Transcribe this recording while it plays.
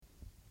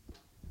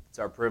It's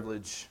our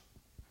privilege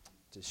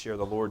to share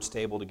the Lord's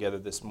table together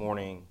this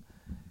morning.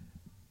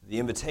 The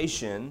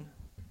invitation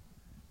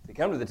to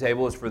come to the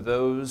table is for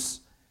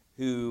those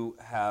who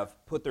have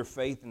put their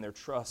faith and their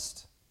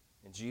trust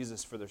in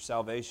Jesus for their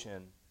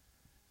salvation.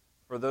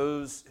 For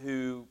those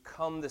who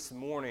come this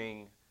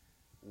morning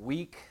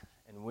weak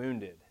and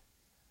wounded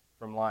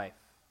from life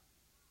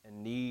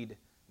and need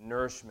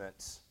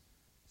nourishment,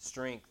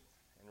 strength,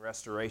 and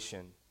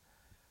restoration.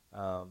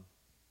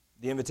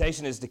 The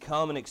invitation is to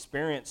come and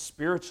experience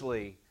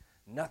spiritually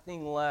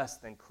nothing less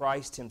than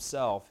Christ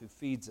himself who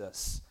feeds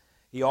us.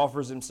 He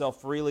offers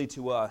himself freely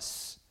to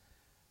us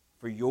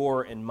for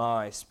your and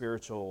my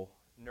spiritual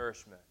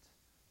nourishment.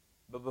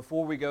 But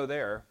before we go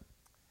there,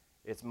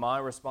 it's my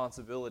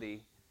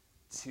responsibility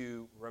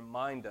to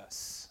remind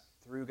us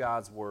through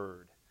God's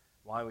Word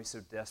why we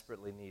so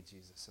desperately need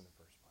Jesus in the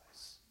first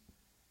place.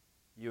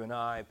 You and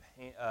I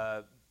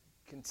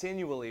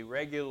continually,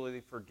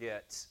 regularly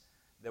forget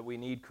that we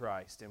need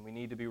Christ, and we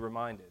need to be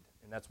reminded.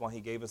 And that's why he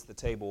gave us the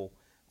table.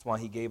 That's why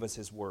he gave us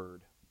his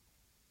Word.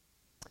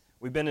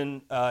 We've been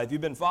in, if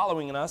you've been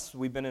following us,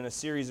 we've been in a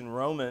series in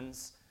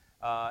Romans,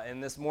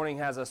 and this morning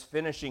has us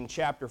finishing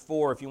chapter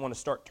 4. If you want to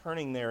start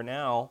turning there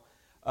now,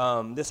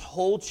 this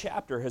whole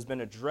chapter has been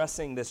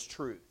addressing this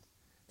truth.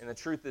 And the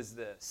truth is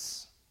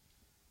this,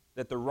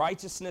 that the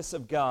righteousness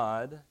of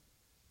God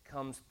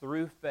comes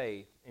through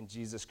faith in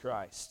Jesus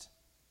Christ.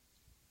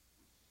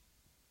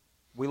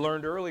 We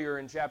learned earlier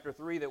in chapter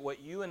 3 that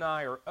what you and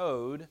I are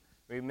owed,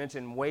 we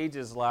mentioned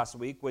wages last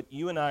week, what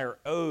you and I are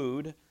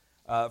owed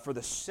for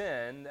the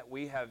sin that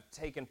we have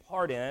taken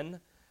part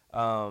in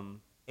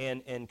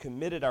and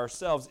committed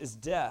ourselves is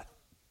death.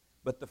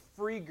 But the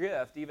free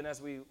gift, even as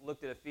we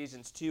looked at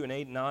Ephesians 2 and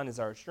 8 and 9 as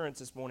our assurance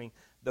this morning,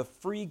 the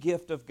free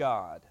gift of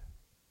God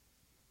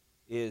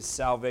is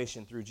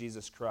salvation through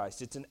Jesus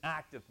Christ. It's an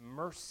act of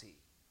mercy.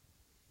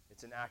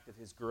 It's an act of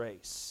his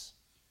grace.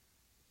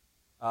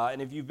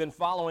 And if you've been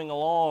following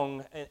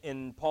along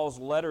in Paul's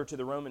letter to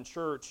the Roman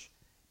church,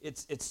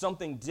 it's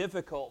something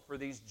difficult for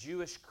these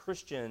Jewish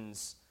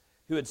Christians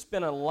who had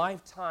spent a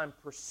lifetime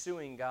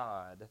pursuing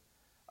God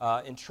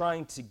and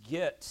trying to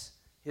get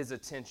his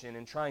attention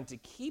and trying to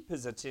keep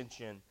his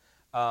attention.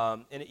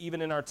 And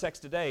even in our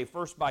text today,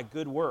 first by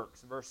good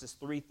works, verses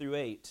 3 through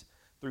 8,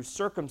 through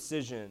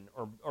circumcision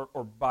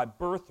or by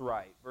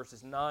birthright,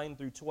 verses 9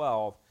 through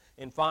 12,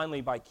 and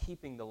finally by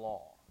keeping the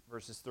law,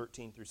 verses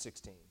 13 through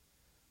 16.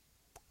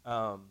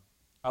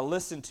 I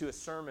listened to a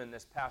sermon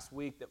this past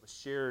week that was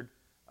shared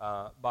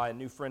by a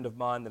new friend of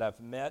mine that I've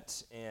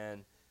met,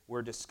 and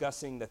we're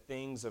discussing the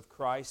things of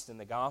Christ and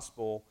the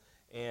gospel.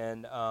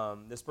 And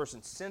this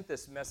person sent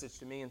this message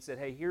to me and said,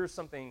 hey, here's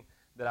something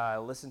that I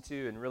listened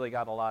to and really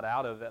got a lot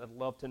out of it. I'd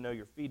love to know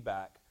your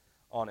feedback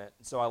on it.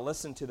 And so I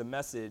listened to the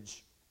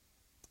message,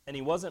 and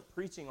he wasn't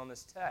preaching on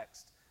this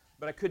text,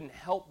 but I couldn't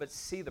help but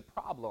see the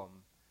problem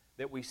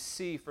that we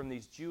see from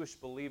these Jewish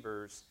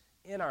believers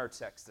in our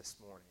text this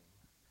morning.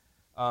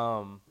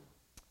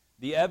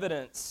 The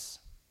evidence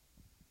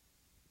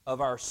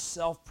of our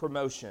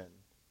self-promotion,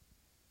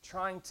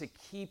 trying to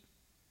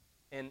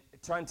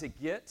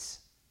get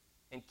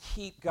and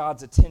keep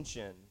God's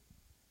attention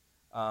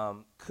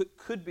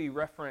could be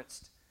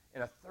referenced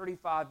in a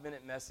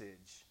 35-minute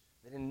message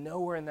that in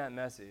nowhere in that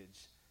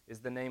message is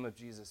the name of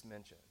Jesus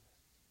mentioned.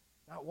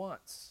 Not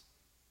once.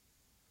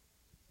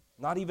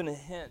 Not even a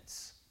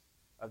hint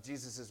of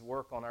Jesus'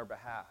 work on our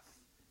behalf.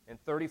 In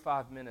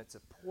 35 minutes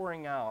of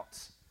pouring out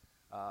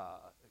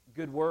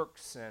good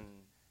works and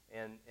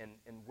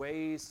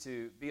ways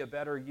to be a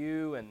better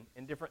you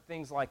and different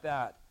things like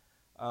that.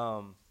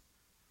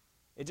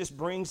 It just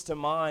brings to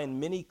mind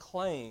many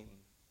claim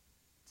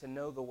to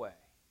know the way.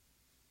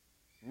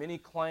 Many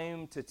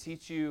claim to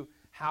teach you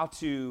how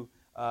to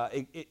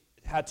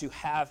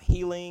have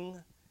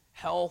healing,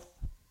 health,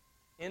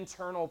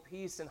 internal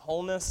peace and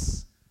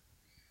wholeness.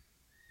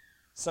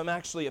 Some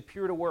actually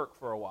appear to work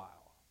for a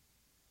while,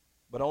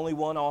 but only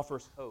one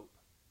offers hope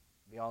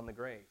beyond the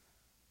grave.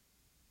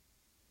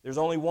 There's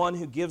only one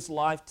who gives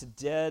life to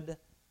dead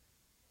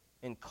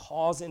and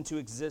calls into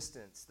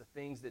existence the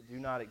things that do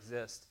not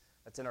exist.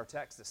 That's in our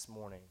text this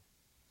morning.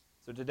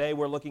 So today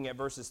we're looking at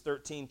verses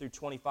 13 through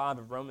 25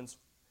 of Romans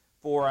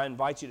 4. I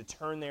invite you to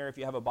turn there if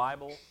you have a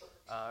Bible,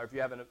 or if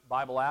you have a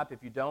Bible app.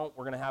 If you don't,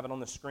 we're going to have it on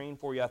the screen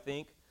for you, I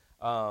think.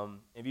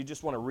 If you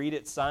just want to read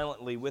it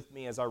silently with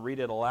me as I read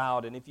it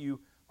aloud. And if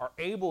you are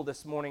able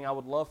this morning, I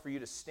would love for you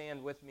to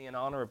stand with me in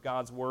honor of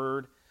God's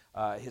Word,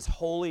 his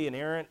holy,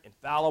 inerrant,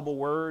 infallible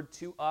Word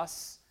to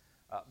us,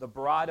 the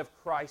bride of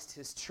Christ,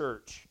 his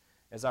church,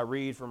 as I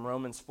read from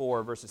Romans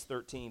 4, verses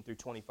 13 through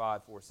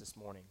 25 for us this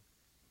morning.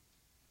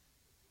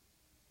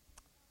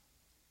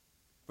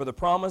 For the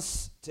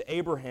promise to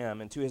Abraham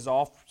and to his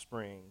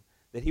offspring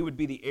that he would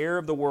be the heir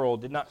of the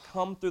world did not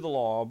come through the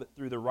law, but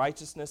through the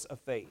righteousness of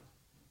faith.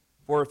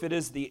 For if it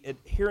is the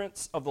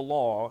adherents of the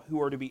law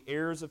who are to be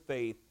heirs of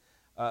faith,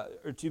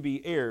 or to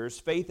be heirs,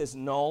 faith is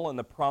null and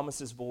the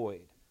promise is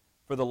void.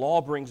 For the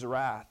law brings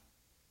wrath,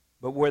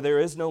 but where there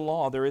is no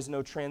law, there is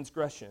no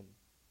transgression.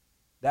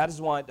 That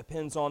is why it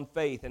depends on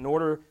faith, in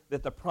order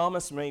that the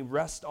promise may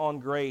rest on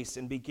grace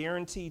and be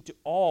guaranteed to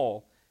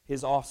all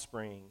his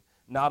offspring,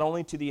 not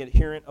only to the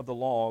adherent of the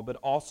law, but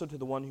also to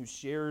the one who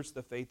shares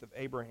the faith of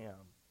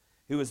Abraham,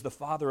 who is the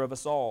father of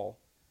us all.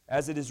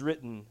 As it is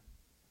written,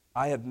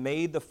 I have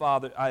made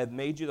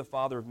you the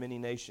father of many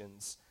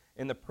nations,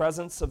 in the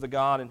presence of the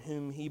God in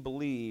whom he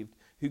believed,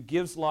 who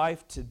gives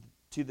life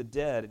to the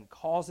dead and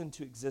calls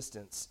into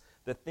existence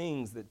the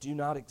things that do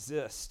not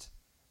exist.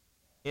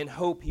 In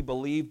hope he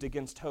believed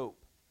against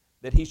hope,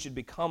 that he should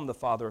become the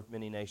father of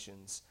many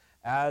nations,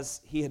 as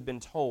he had been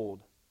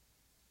told,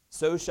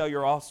 so shall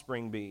your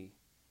offspring be.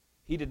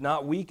 He did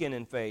not weaken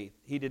in faith.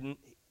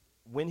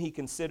 When he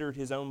considered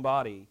his own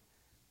body,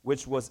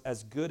 which was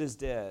as good as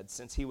dead,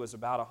 since he was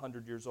about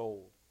 100 years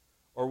old,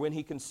 or when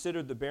he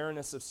considered the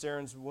barrenness of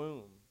Sarah's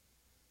womb.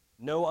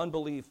 No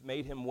unbelief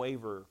made him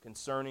waver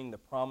concerning the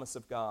promise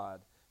of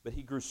God, but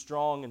he grew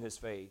strong in his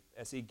faith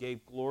as he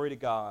gave glory to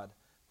God,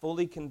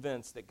 fully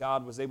convinced that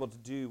God was able to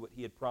do what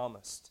he had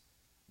promised.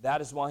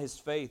 That is why his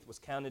faith was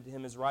counted to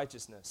him as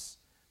righteousness.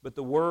 But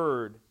the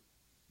words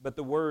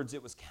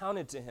it was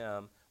counted to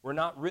him were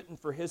not written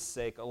for his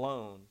sake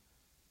alone,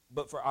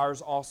 but for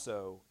ours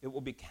also. It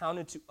will be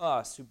counted to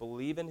us who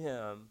believe in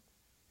him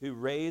who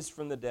raised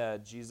from the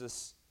dead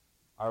Jesus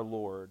our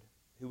Lord,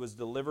 who was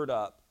delivered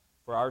up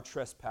for our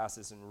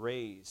trespasses and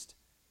raised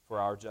for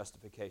our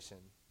justification.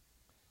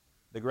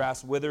 The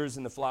grass withers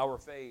and the flower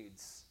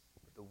fades,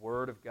 but the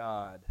word of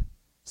God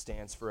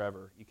stands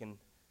forever. You can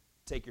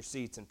take your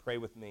seats and pray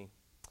with me.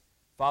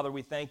 Father,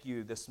 we thank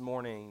you this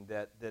morning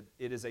that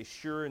it is a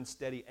sure and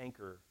steady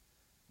anchor,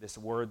 this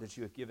word that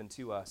you have given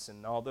to us.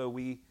 And although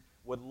we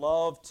would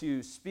love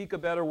to speak a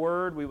better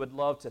word, we would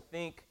love to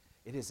think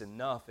it is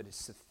enough, it is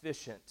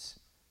sufficient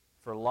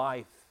for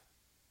life,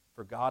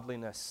 for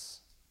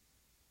godliness.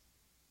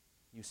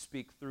 You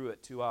speak through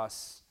it to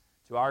us,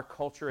 to our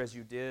culture as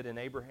you did in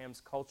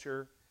Abraham's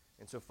culture.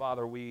 And so,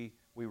 Father, we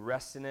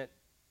rest in it.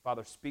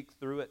 Father, speak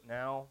through it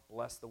now.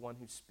 Bless the one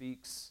who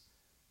speaks.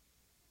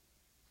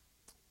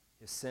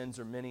 His sins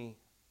are many.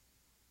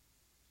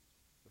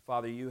 But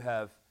Father, you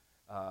have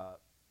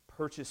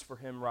purchased for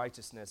him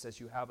righteousness, as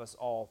you have us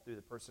all through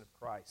the person of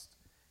Christ.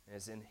 And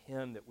it's in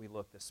him that we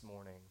look this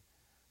morning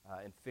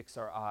and fix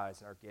our eyes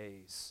and our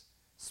gaze.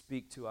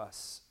 Speak to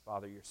us,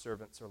 Father. Your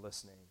servants are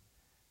listening.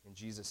 In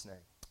Jesus' name,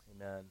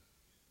 amen.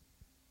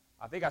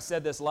 I think I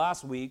said this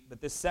last week, but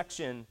this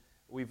section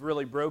we've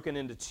really broken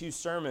into two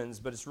sermons,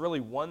 but it's really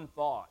one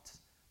thought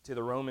to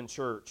the Roman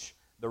church.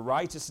 The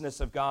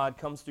righteousness of God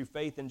comes through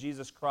faith in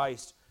Jesus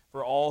Christ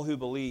for all who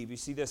believe. You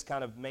see this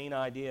kind of main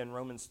idea in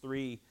Romans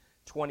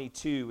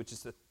 3:22, which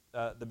is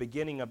the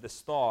beginning of this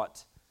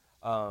thought.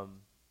 You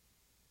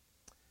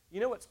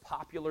know what's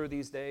popular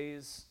these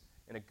days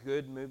in a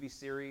good movie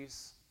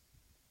series?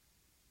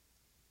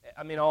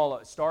 I mean,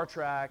 all Star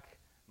Trek,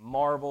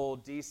 Marvel,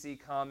 DC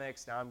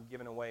Comics. Now I'm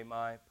giving away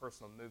my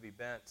personal movie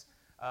bent.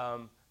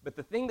 But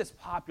the thing that's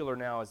popular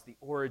now is the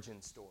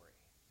origin story,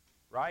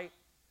 right?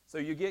 So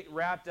you get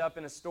wrapped up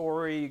in a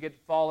story, you get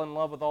to fall in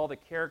love with all the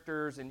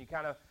characters, and you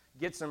kind of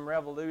get some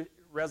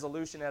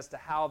resolution as to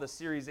how the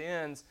series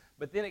ends.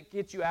 But then it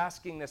gets you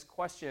asking this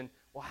question,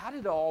 well, how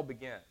did it all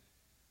begin?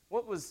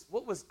 What was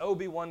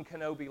Obi-Wan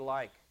Kenobi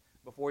like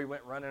before he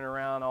went running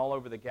around all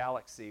over the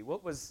galaxy?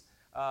 What was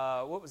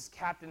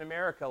Captain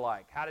America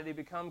like? How did he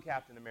become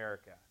Captain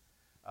America?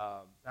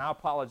 Now, I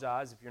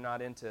apologize if you're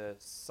not into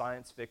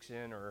science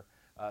fiction or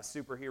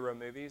superhero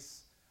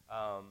movies,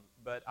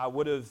 but I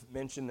would have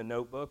mentioned The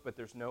Notebook, but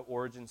there's no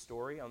origin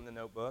story on The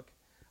Notebook.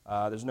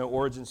 There's no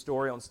origin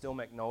story on Still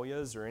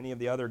Magnolias or any of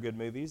the other good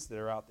movies that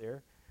are out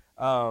there.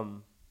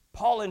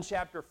 Paul in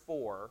chapter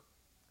 4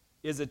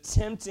 is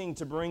attempting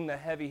to bring the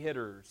heavy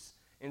hitters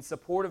in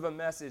support of a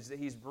message that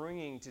he's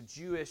bringing to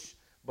Jewish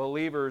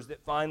believers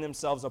that find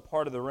themselves a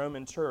part of the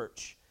Roman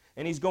church.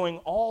 And he's going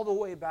all the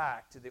way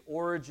back to the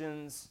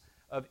origins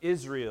of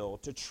Israel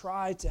to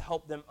try to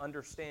help them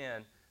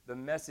understand the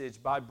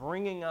message by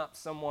bringing up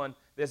someone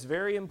that's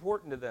very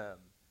important to them,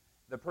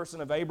 the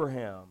person of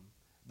Abraham,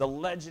 the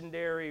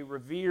legendary,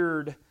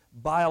 revered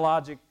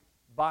biological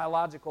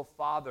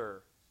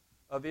father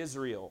of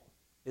Israel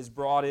is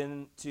brought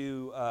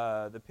into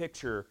the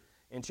picture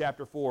in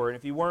chapter 4. And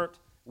if you weren't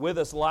with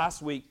us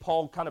last week,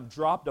 Paul kind of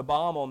dropped a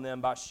bomb on them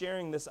by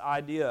sharing this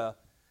idea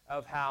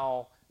of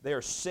how they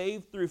are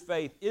saved through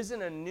faith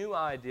isn't a new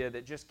idea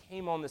that just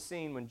came on the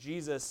scene when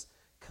Jesus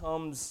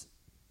comes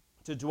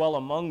to dwell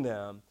among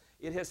them.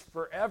 It has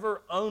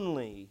forever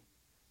only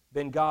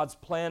been God's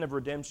plan of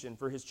redemption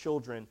for his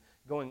children,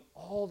 going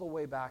all the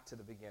way back to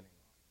the beginning.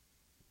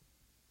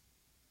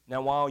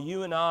 Now, while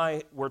you and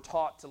I were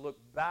taught to look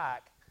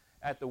back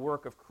at the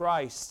work of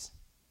Christ,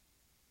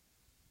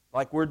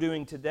 like we're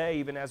doing today,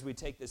 even as we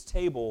take this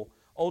table,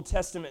 Old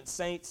Testament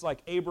saints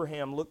like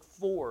Abraham looked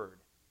forward,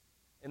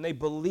 and they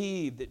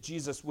believed that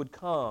Jesus would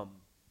come.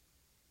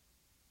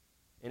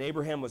 And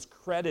Abraham was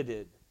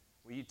credited.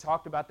 We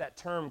talked about that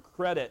term,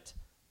 credit,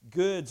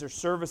 goods or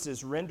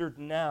services rendered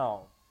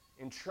now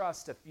in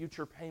trust of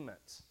future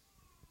payment.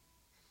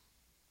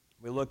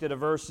 We looked at a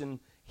verse in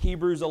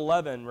Hebrews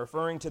 11,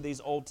 referring to these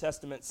Old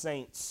Testament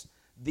saints,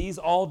 these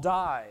all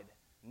died,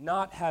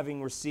 not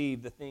having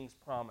received the things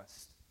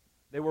promised.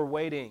 They were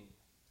waiting.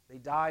 They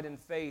died in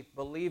faith,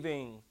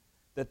 believing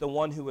that the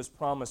one who was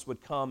promised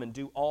would come and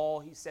do all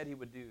he said he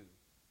would do,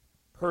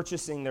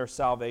 purchasing their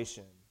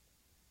salvation.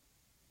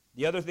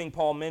 The other thing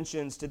Paul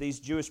mentions to these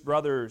Jewish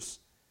brothers,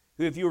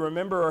 who, if you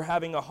remember, are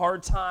having a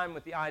hard time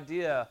with the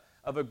idea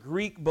of a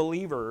Greek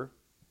believer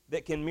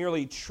that can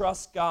merely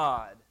trust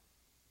God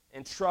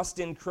and trust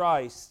in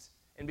Christ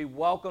and be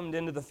welcomed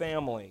into the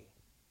family.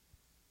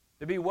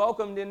 To be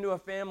welcomed into a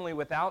family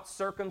without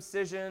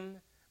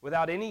circumcision,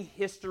 without any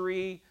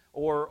history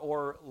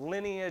or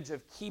lineage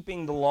of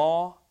keeping the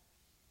law,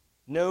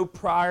 no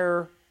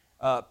prior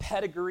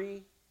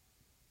pedigree.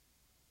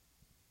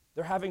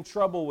 They're having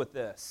trouble with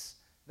this.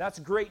 That's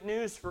great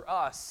news for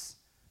us,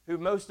 who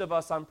most of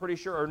us, I'm pretty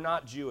sure, are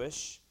not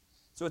Jewish.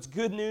 So it's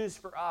good news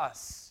for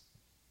us.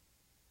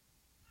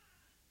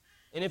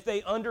 And if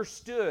they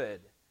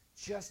understood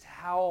just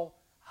how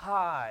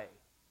high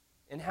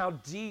and how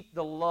deep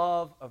the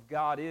love of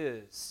God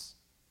is,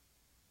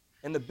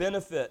 and the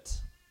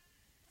benefit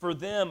for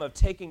them of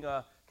taking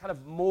a kind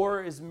of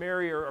more is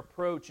merrier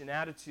approach and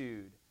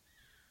attitude.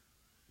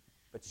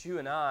 But you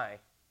and I,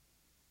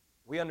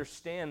 we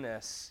understand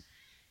this.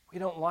 We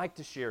don't like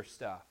to share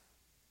stuff.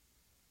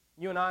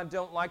 You and I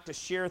don't like to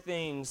share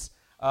things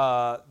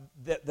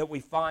that we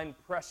find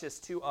precious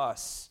to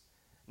us.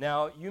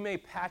 Now, you may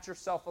pat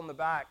yourself on the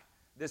back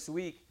this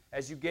week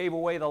as you gave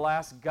away the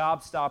last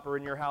gobstopper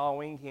in your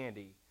Halloween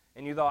candy.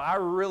 And you thought, I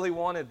really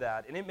wanted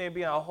that. And it may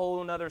be a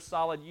whole another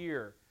solid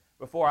year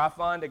before I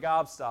find a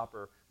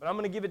gobstopper. But I'm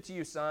going to give it to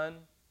you, son,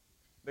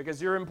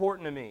 because you're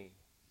important to me.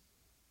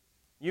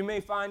 You may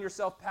find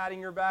yourself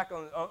patting your back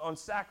on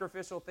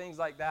sacrificial things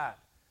like that.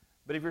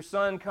 But if your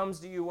son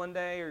comes to you one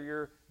day, or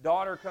your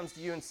daughter comes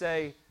to you and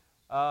say,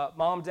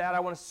 Mom, Dad,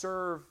 I want to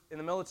serve in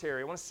the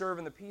military. I want to serve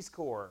in the Peace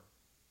Corps.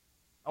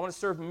 I want to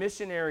serve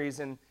missionaries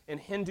in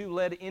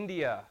Hindu-led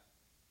India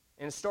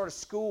and start a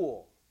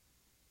school.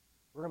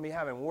 We're going to be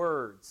having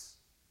words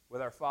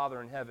with our Father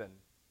in heaven,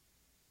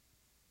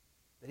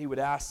 that He would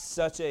ask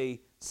such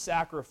a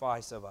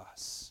sacrifice of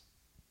us.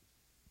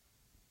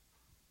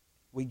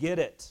 We get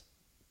it.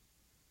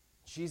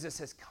 Jesus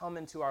has come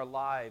into our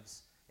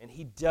lives, and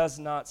He does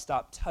not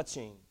stop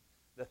touching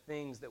the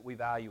things that we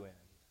value in.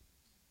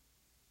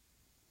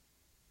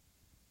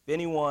 If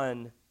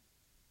anyone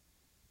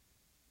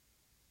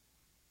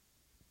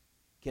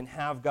can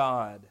have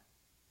God,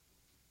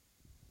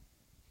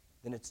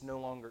 then it's no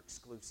longer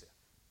exclusive.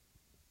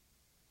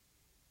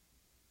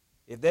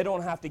 If they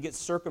don't have to get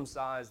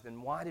circumcised,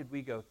 then why did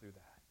we go through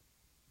that?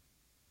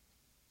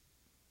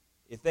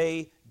 If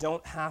they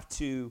don't have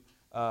to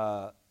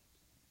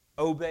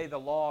obey the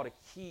law to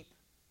keep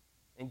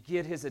and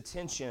get His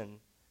attention,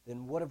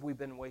 then what have we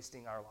been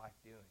wasting our life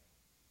doing?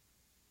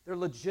 They're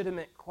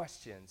legitimate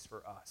questions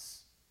for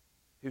us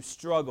who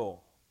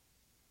struggle.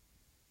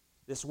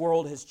 This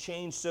world has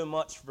changed so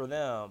much for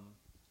them.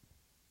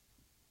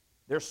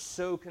 They're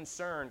so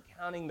concerned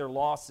counting their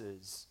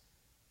losses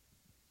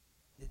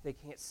that they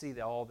can't see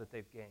all that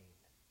they've gained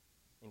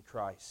in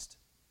Christ.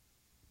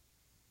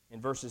 In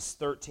verses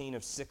 13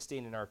 of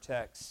 16 in our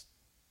text,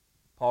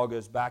 Paul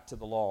goes back to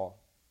the law.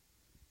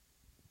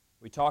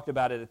 We talked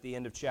about it at the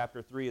end of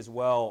chapter 3 as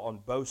well on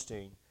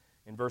boasting.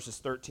 In verses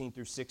 13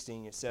 through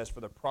 16, it says,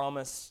 "For the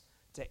promise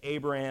to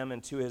Abraham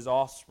and to his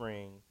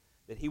offspring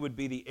that he would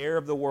be the heir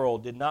of the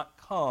world did not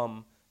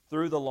come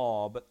through the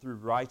law, but through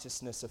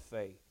righteousness of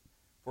faith.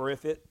 For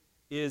if it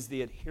is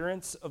the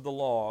adherents of the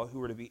law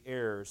who are to be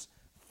heirs,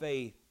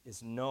 faith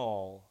is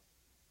null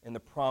and the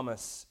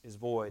promise is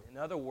void." In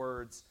other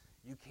words,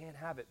 you can't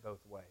have it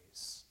both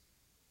ways.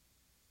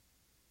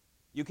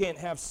 You can't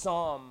have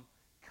some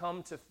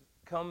come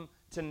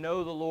to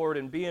know the Lord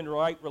and be in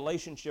right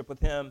relationship with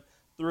Him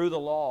through the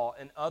law,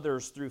 and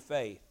others through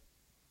faith.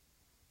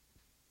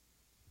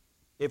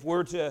 If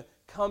we're to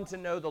come to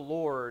know the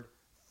Lord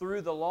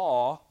through the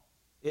law,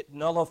 it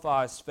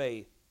nullifies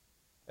faith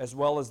as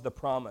well as the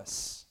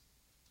promise.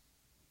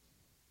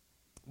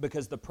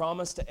 Because the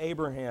promise to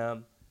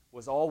Abraham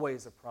was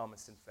always a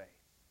promise in faith.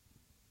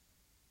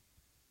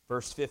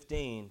 Verse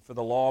 15, "For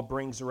the law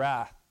brings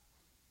wrath,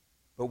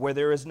 but where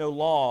there is no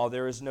law,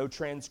 there is no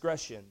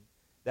transgression.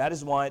 That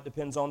is why it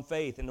depends on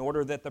faith, in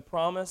order that the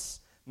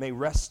promise may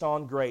rest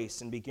on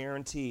grace and be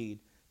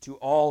guaranteed to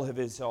all of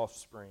His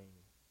offspring."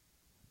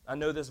 I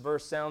know this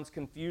verse sounds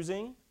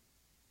confusing.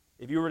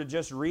 If you were to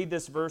just read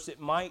this verse,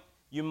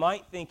 you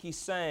might think he's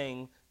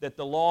saying that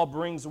the law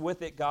brings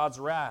with it God's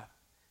wrath.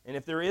 And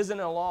if there isn't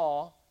a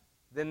law,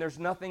 then there's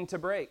nothing to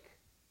break.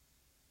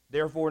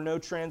 Therefore, no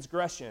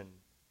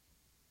transgression.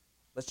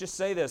 Let's just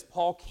say this.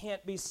 Paul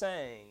can't be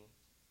saying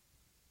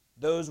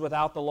those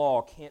without the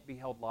law can't be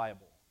held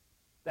liable.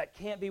 That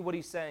can't be what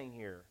he's saying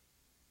here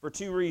for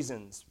two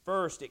reasons.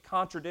 First, it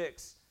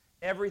contradicts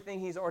everything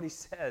he's already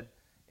said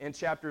in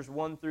chapters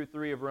 1 through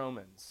 3 of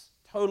Romans.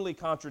 Totally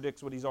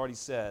contradicts what he's already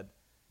said.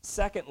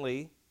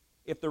 Secondly,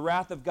 if the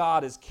wrath of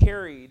God is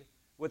carried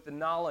with the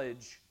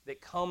knowledge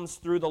that comes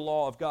through the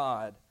law of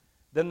God,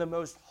 then the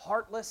most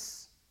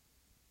heartless,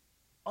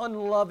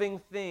 unloving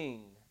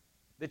thing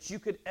that you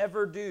could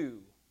ever do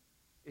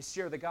is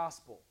share the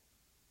gospel.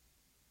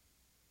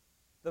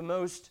 The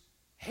most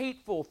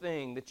hateful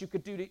thing that you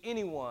could do to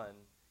anyone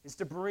is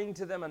to bring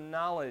to them a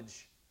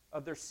knowledge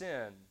of their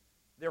sin,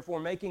 therefore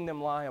making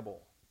them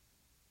liable.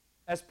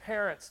 As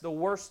parents, the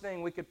worst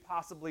thing we could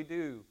possibly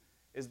do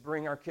is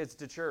bring our kids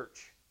to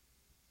church.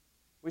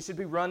 We should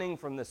be running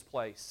from this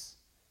place.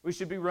 We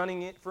should be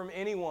running it from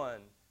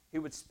anyone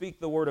who would speak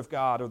the word of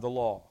God or the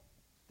law.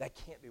 That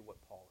can't be what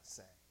Paul is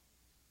saying.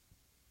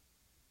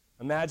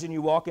 Imagine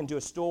you walk into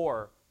a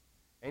store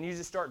and you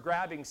just start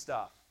grabbing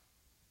stuff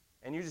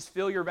and you just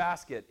fill your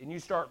basket and you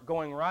start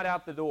going right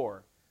out the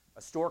door.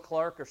 A store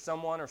clerk or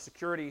someone or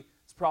security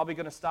is probably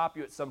going to stop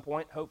you at some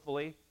point,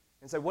 hopefully,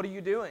 and say, "What are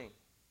you doing?"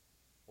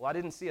 "Well, I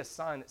didn't see a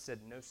sign that said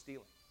no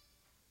stealing.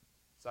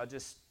 So I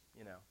just,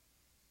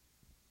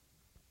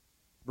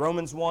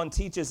 Romans 1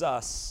 teaches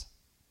us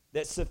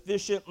that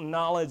sufficient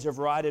knowledge of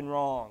right and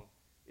wrong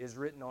is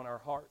written on our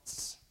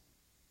hearts.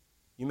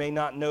 You may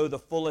not know the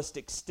fullest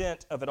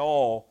extent of it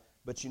all,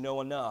 but you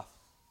know enough.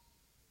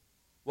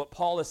 What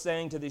Paul is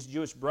saying to these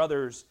Jewish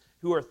brothers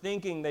who are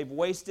thinking they've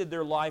wasted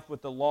their life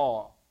with the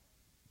law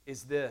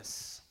is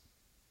this: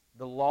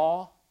 the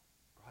law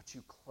brought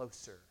you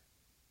closer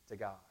to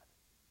God.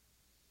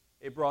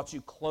 It brought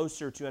you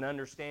closer to an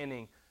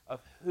understanding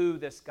of who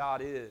this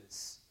God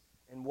is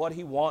and what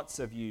He wants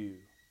of you.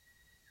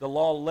 The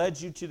law led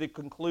you to the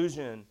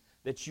conclusion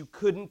that you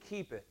couldn't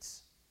keep it.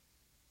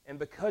 And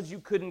because you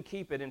couldn't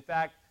keep it, in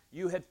fact,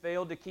 you had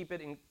failed to keep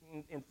it,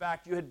 in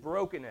fact, you had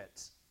broken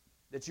it,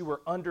 that you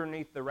were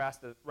underneath the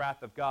wrath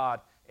of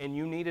God and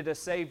you needed a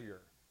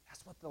Savior.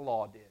 That's what the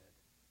law did.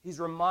 He's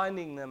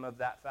reminding them of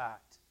that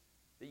fact.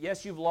 That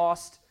yes, you've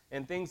lost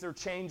and things are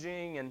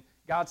changing and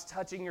God's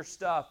touching your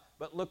stuff,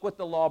 but look what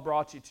the law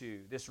brought you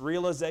to, this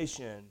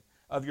realization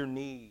of your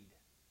need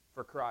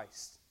for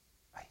Christ,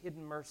 a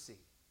hidden mercy.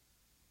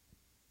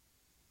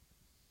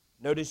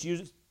 Notice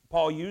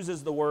Paul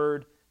uses the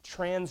word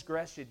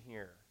transgression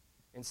here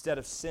instead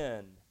of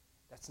sin.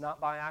 That's not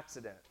by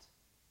accident.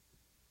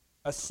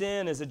 A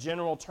sin is a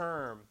general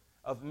term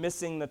of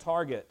missing the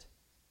target.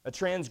 A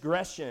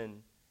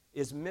transgression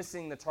is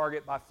missing the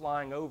target by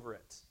flying over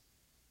it,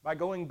 by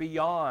going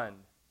beyond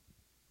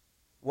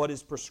what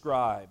is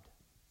prescribed.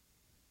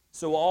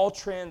 So all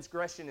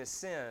transgression is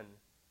sin,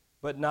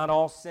 but not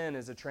all sin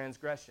is a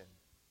transgression.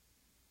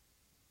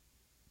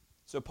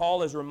 So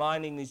Paul is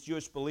reminding these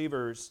Jewish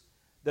believers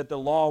that the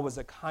law was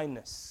a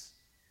kindness.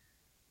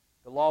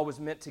 The law was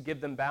meant to give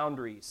them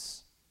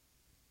boundaries.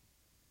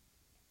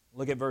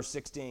 Look at verse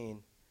 16.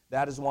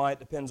 That is why it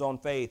depends on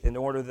faith, in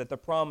order that the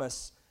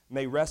promise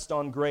may rest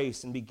on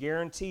grace and be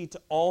guaranteed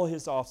to all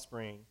his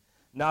offspring,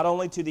 not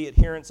only to the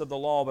adherents of the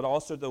law, but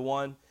also to the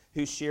one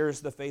who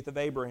shares the faith of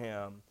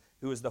Abraham,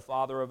 who is the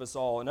father of us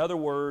all. In other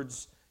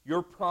words,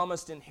 your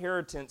promised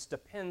inheritance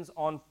depends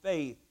on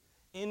faith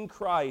in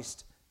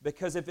Christ,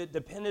 because if it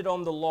depended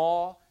on the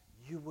law,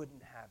 you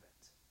wouldn't have it.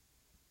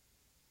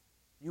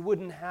 You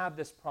wouldn't have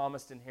this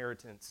promised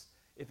inheritance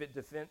if it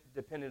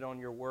depended on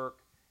your work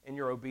and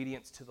your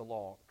obedience to the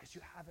law, because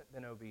you haven't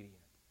been obedient.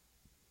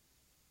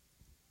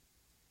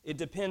 It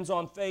depends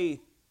on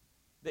faith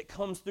that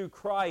comes through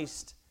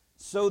Christ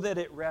so that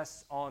it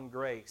rests on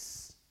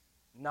grace,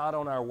 not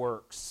on our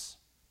works.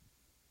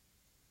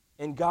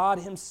 And God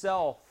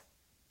Himself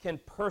can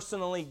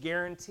personally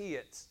guarantee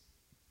it.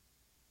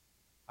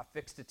 I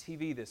fixed a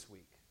TV this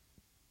week.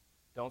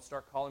 Don't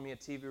start calling me a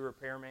TV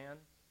repairman,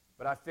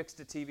 but I fixed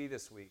a TV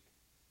this week.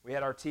 We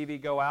had our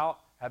TV go out,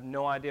 have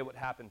no idea what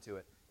happened to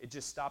it. It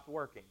just stopped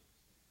working.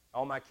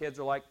 All my kids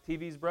are like,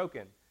 TV's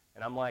broken.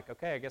 And I'm like,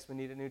 okay, I guess we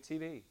need a new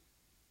TV.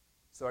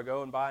 So I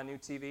go and buy a new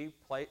TV,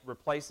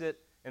 replace it,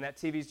 and that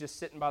TV's just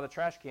sitting by the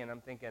trash can.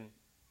 I'm thinking,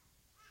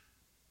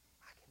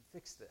 I can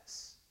fix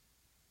this.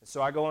 And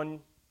so I go in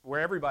where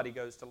everybody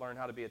goes to learn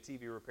how to be a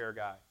TV repair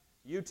guy,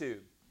 YouTube.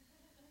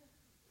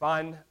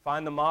 Find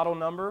the model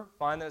number,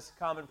 find this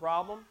common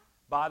problem,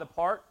 buy the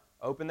part,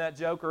 open that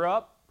joker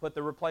up, put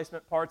the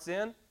replacement parts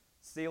in,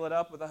 seal it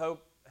up with the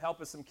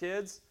help of some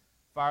kids,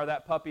 fire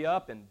that puppy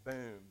up, and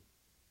boom,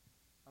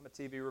 I'm a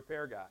TV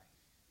repair guy.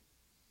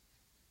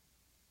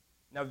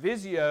 Now,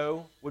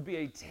 Vizio would be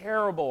a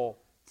terrible,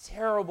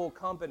 terrible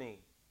company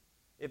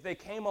if they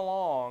came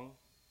along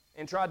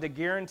and tried to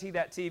guarantee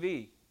that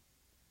TV.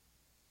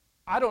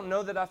 I don't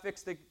know that I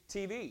fixed the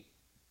TV.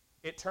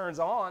 It turns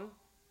on,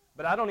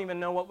 but I don't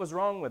even know what was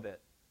wrong with it.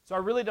 So I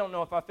really don't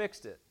know if I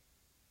fixed it.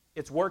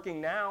 It's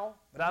working now,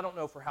 but I don't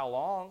know for how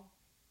long.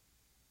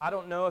 I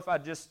don't know if I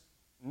just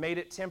made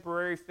it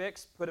temporary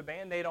fix, put a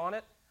Band-Aid on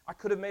it. I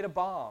could have made a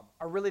bomb.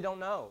 I really don't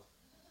know.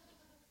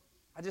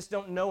 I just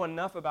don't know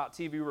enough about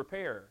TV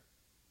repair.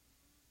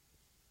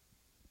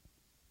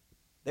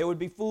 They would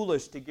be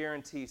foolish to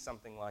guarantee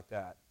something like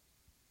that.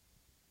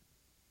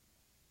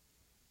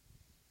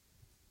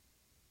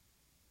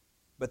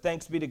 But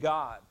thanks be to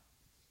God,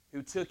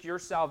 who took your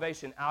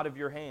salvation out of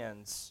your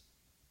hands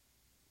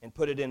and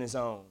put it in His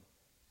own.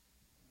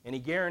 And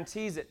He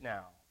guarantees it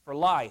now for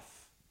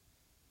life.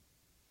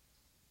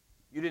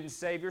 You didn't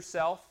save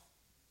yourself.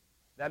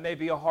 That may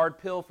be a hard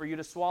pill for you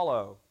to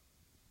swallow.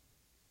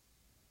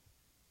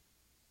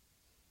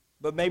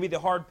 But maybe the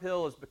hard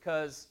pill is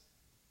because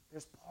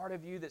there's part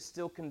of you that's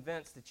still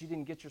convinced that you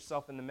didn't get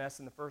yourself in the mess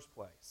in the first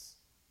place.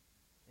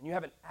 And you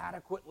haven't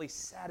adequately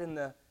sat in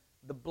the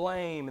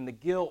blame and the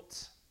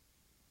guilt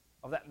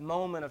of that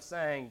moment of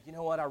saying, you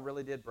know what, I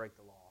really did break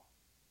the law.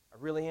 I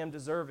really am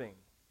deserving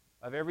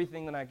of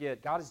everything that I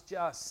get. God is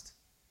just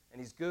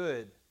and He's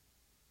good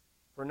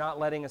for not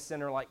letting a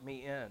sinner like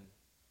me in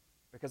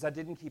because I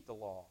didn't keep the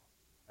law.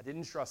 I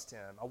didn't trust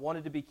Him. I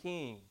wanted to be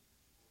king.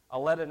 I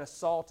led an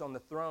assault on the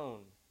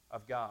throne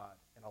of God,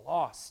 and I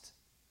lost.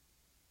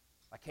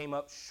 I came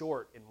up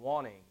short in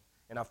wanting,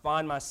 and I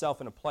find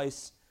myself in a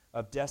place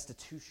of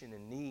destitution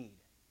and need.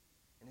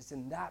 And it's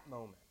in that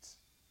moment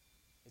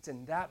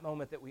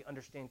that we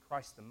understand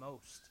Christ the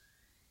most.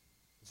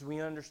 As we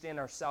understand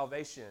our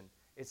salvation,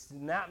 it's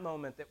in that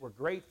moment that we're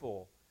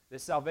grateful that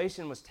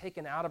salvation was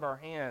taken out of our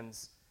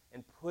hands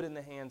and put in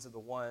the hands of the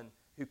one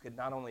who could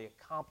not only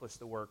accomplish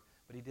the work,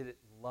 but He did it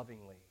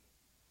lovingly.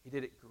 He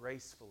did it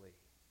gracefully.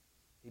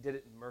 He did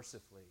it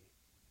mercifully.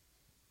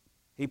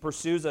 He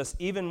pursues us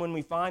even when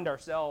we find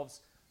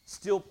ourselves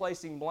still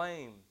placing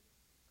blame.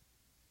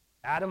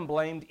 Adam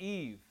blamed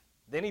Eve.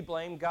 Then he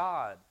blamed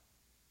God.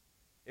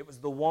 It was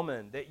the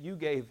woman that you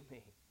gave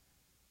me.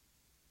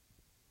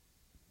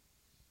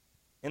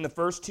 In the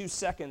first 2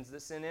 seconds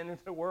that sin entered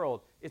the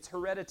world, it's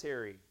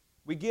hereditary.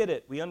 We get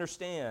it. We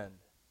understand.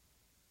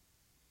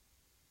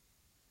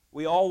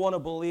 We all want to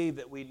believe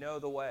that we know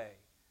the way,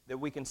 that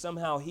we can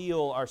somehow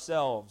heal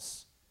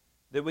ourselves,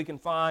 that we can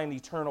find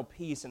eternal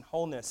peace and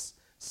wholeness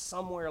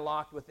somewhere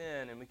locked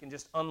within, and we can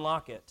just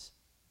unlock it.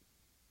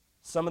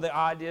 Some of the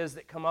ideas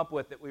that come up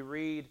with that we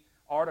read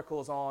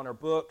articles on or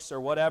books or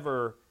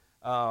whatever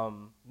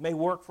may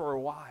work for a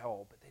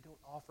while, but they don't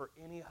offer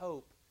any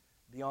hope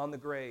beyond the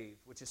grave,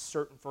 which is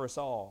certain for us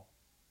all.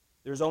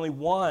 There's only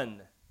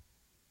one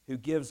who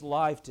gives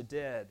life to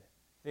dead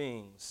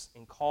things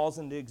and calls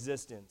into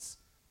existence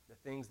the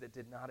things that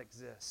did not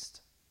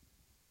exist.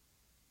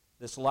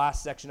 This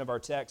last section of our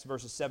text,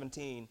 verses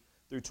 17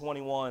 through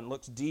 21,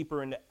 looks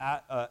deeper into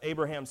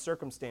Abraham's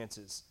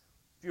circumstances.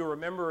 If you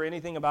remember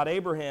anything about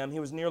Abraham, he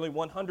was nearly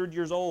 100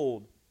 years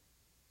old.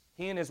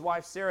 He and his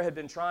wife Sarah had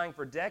been trying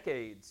for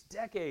decades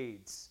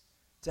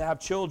to have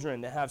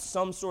children, to have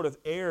some sort of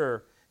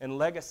heir and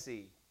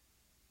legacy.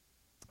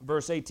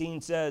 Verse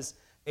 18 says,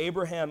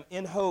 Abraham,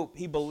 in hope,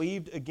 he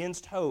believed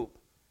against hope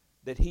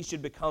that he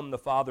should become the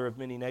father of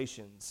many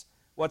nations.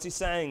 What's he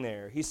saying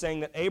there? He's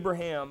saying that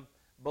Abraham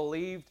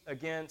believed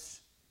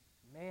against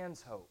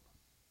man's hope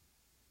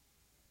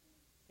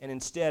and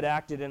instead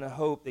acted in a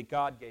hope that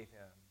God gave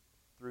him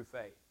through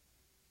faith.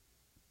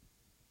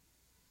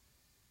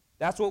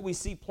 That's what we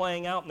see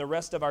playing out in the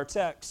rest of our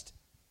text.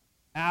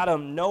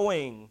 Adam,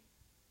 knowing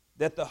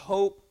that the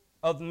hope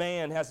of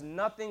man has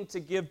nothing to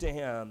give to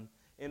him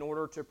in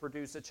order to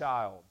produce a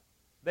child.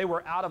 They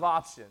were out of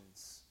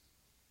options.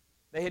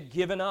 They had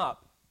given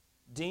up,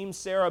 deemed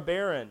Sarah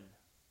barren.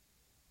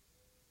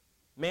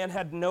 Man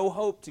had no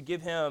hope to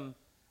give him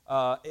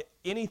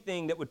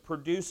anything that would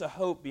produce a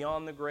hope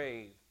beyond the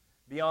grave,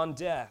 beyond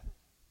death.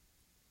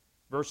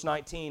 Verse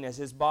 19, as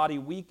his body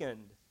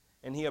weakened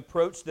and he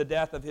approached the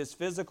death of his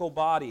physical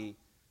body,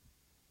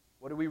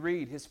 what do we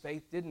read? His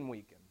faith didn't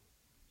weaken.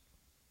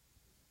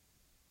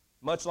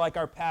 Much like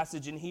our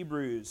passage in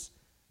Hebrews,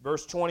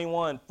 verse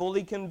 21,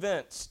 fully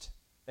convinced,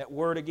 that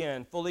word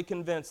again, fully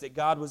convinced that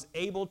God was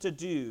able to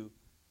do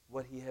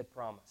what He had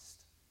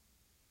promised.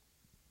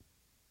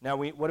 Now,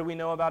 what do we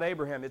know about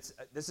Abraham?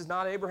 This is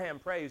not Abraham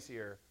praise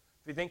here.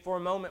 If you think for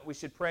a moment we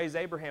should praise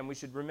Abraham, we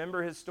should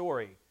remember his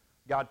story.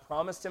 God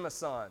promised him a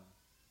son.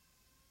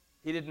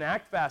 He didn't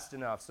act fast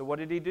enough, so what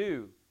did he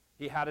do?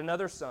 He had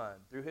another son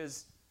through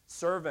his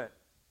servant,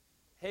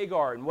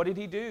 Hagar. And what did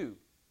he do?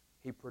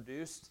 He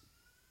produced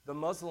the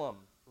Muslim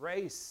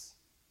race.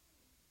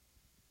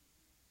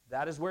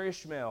 That is where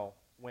Ishmael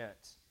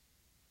went.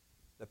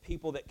 The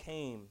people that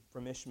came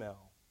from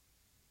Ishmael.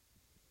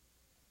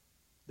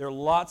 There are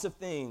lots of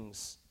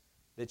things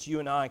that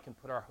you and I can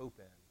put our hope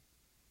in.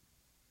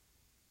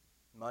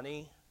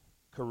 Money,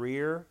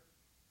 career,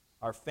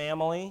 our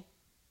family,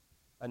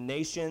 a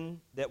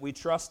nation that we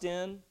trust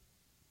in.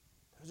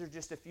 Those are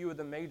just a few of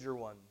the major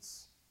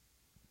ones.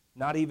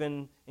 Not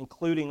even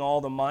including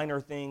all the minor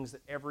things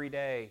that every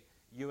day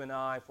you and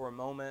I, for a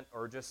moment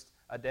or just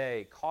a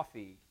day,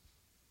 coffee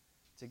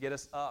to get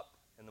us up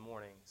in the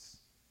mornings.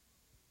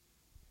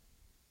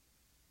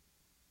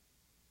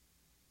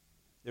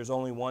 There's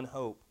only one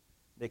hope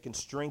that can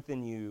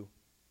strengthen you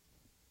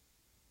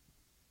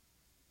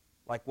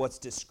like what's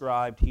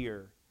described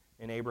here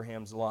in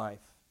Abraham's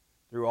life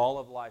through all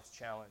of life's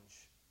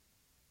challenge.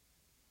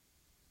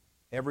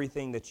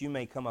 Everything that you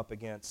may come up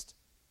against.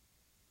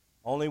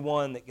 Only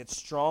one that gets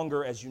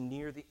stronger as you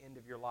near the end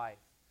of your life.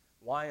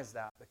 Why is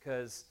that?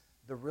 Because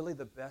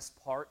the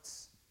best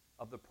parts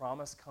of the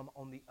promise come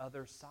on the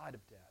other side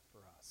of death for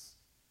us.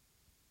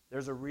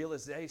 There's a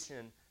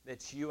realization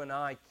that you and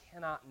I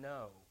cannot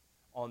know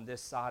on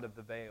this side of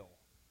the veil.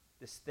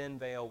 this thin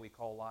veil we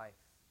call life.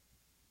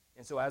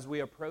 And so as we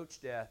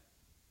approach death,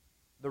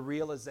 the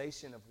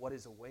realization of what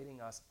is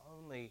awaiting us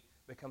only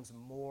becomes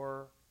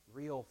more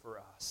real for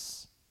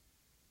us.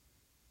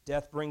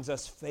 Death brings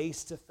us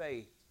face to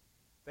face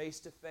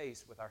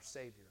with our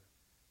Savior,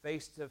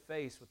 face to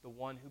face with the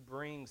one who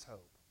brings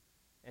hope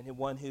and the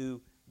one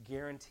who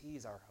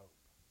guarantees our hope.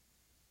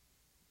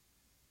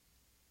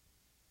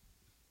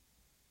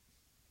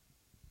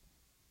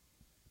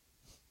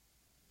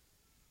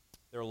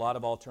 There are a lot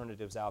of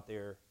alternatives out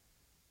there.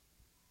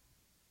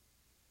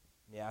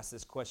 Let me ask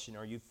this question: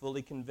 are you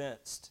fully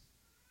convinced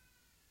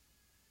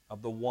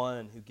of the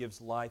one who gives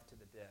life to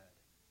the dead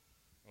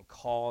and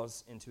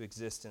calls into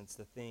existence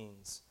the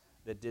things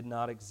that did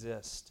not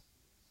exist?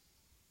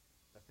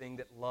 The thing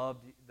that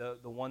loved, the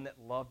one that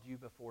loved you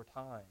before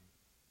time.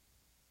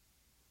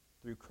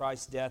 Through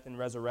Christ's death and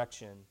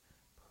resurrection,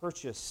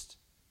 purchased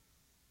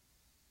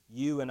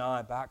you and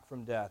I back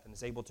from death and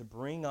is able to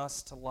bring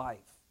us to life.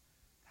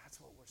 That's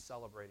what we're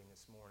celebrating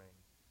this morning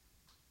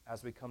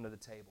as we come to the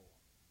table.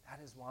 That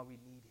is why we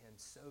need him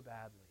so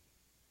badly.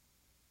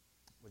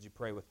 Would you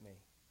pray with me?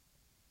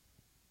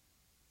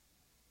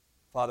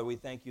 Father, we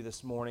thank you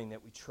this morning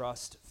that we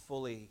trust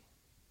fully,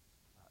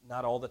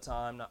 not all the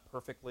time, not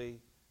perfectly,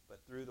 but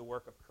through the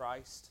work of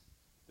Christ,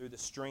 through the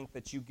strength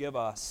that you give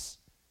us,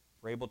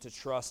 we're able to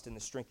trust in the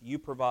strength you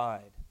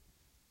provide.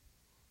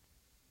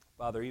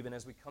 Father, even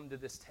as we come to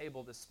this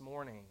table this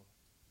morning,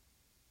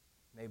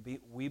 may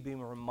we be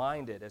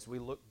reminded as we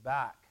look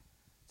back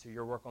to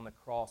your work on the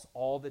cross,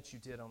 all that you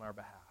did on our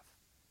behalf.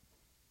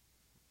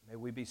 May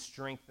we be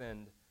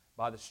strengthened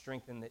by the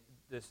strength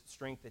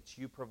that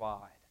you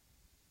provide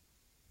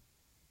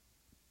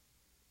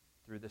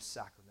through this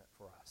sacrament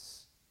for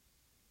us.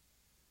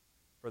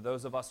 For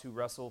those of us who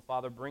wrestle,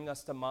 Father, bring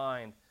us to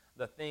mind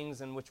the things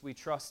in which we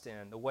trust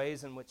in, the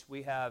ways in which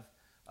we have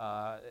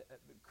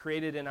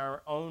created in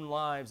our own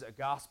lives a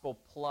gospel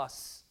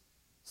plus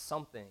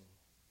something,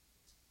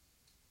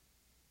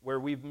 where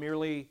we've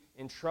merely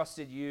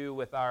entrusted you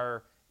with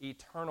our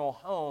eternal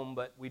home,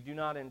 but we do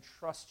not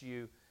entrust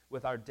you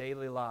with our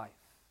daily life.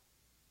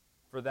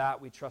 For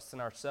that we trust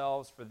in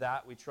ourselves. For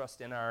that we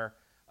trust in our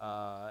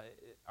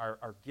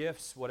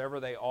gifts, whatever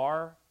they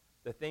are,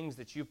 the things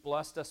that you've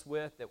blessed us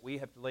with that we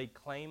have laid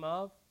claim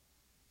of.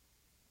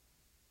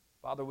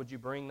 Father, would you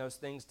bring those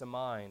things to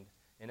mind?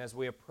 And as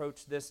we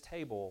approach this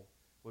table,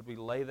 would we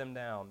lay them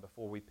down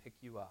before we pick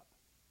you up?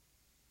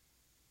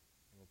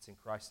 And it's in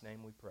Christ's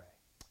name we pray.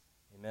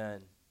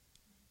 Amen.